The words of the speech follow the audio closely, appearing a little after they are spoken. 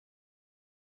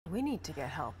We need to get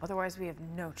help, otherwise we have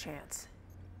no chance.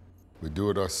 We do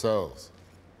it ourselves.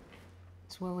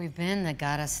 It's where we've been that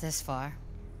got us this far.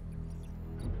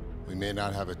 We may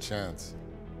not have a chance,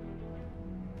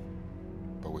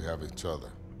 but we have each other.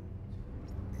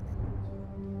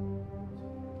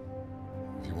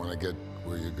 If you want to get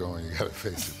where you're going, you gotta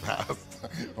face your past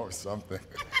or something.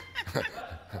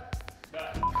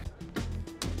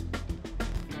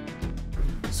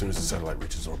 As soon as the satellite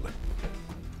reaches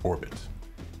orbit,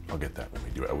 I'll get that when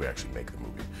we do it. We actually make the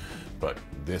movie. But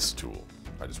this tool,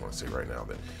 I just want to say right now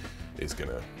that is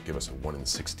gonna give us a 1 in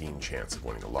 16 chance of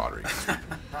winning a lottery.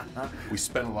 We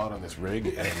spent a lot on this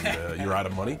rig, and you're out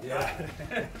of money. Yeah.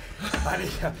 I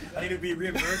need to be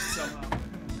reimbursed somehow.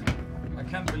 I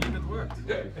can't believe it worked.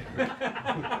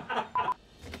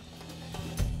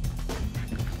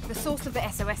 The source of the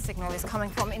SOS signal is coming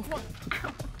from in front.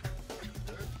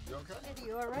 You okay? Are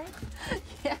you all right?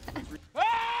 Yeah.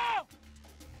 Oh!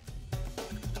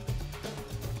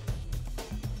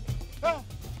 Oh!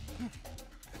 You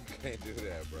can't do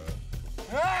that, bro.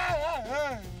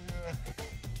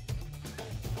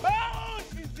 Oh,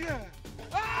 she's dead!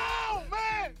 Oh,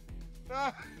 man!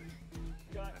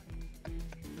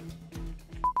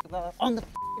 On the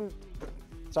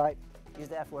sorry, use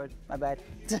the F word, my bad.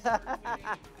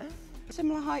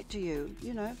 Similar height to you,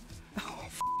 you know. Oh,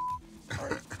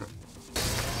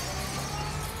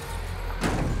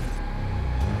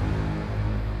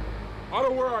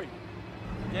 Otto, where are you?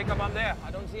 Jakob, I'm there.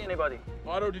 I don't see anybody.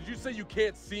 Otto, did you say you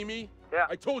can't see me? Yeah.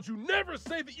 I told you never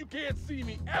say that you can't see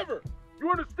me, ever. You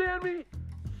understand me?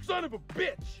 Son of a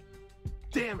bitch.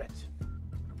 Damn it.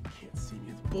 Can't see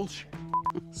me, it's bullshit.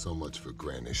 So much for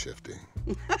granny shifting.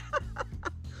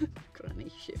 granny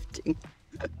shifting.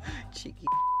 Cheeky.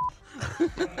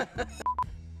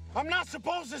 I'm not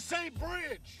supposed to say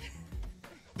bridge.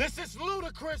 This is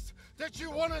ludicrous that you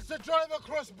want us to drive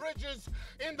across bridges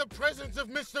in the presence of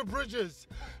Mr. Bridges.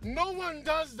 No one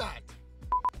does that.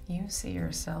 You see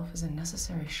yourself as a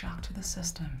necessary shock to the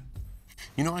system.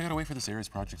 You know, I gotta wait for this Ares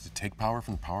project to take power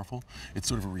from the powerful. It's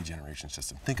sort of a regeneration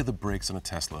system. Think of the brakes on a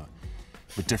Tesla,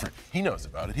 but different. He knows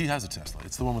about it. He has a Tesla.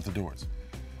 It's the one with the doors.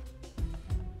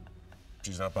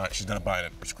 She's not buying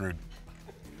it. We're screwed.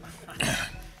 Like,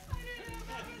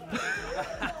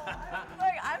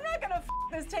 I'm not gonna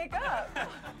this take up.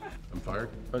 I'm fired,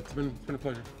 but it's been a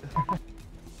pleasure.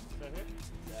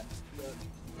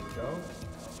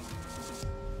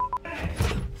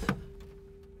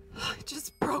 I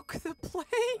just broke the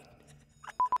plane.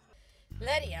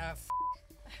 Letty,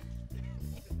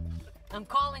 I'm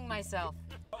calling myself.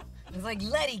 It's like,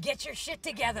 Letty, get your shit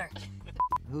together.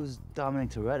 Who's Dominic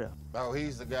Toretto? Oh,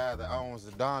 he's the guy that owns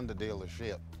the Donda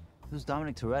dealership. Who's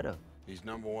Dominic Toretto? He's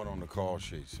 #1 on the call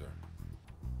sheet, sir.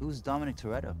 Who's Dominic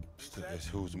Toretto? It's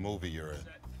whose movie you're in.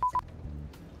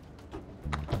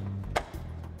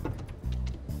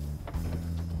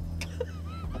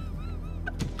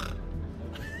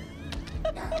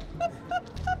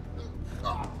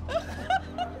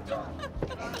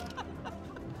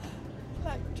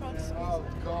 Oh,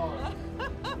 God.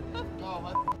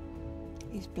 Oh,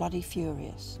 He's bloody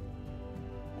furious.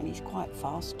 And he's quite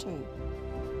fast too.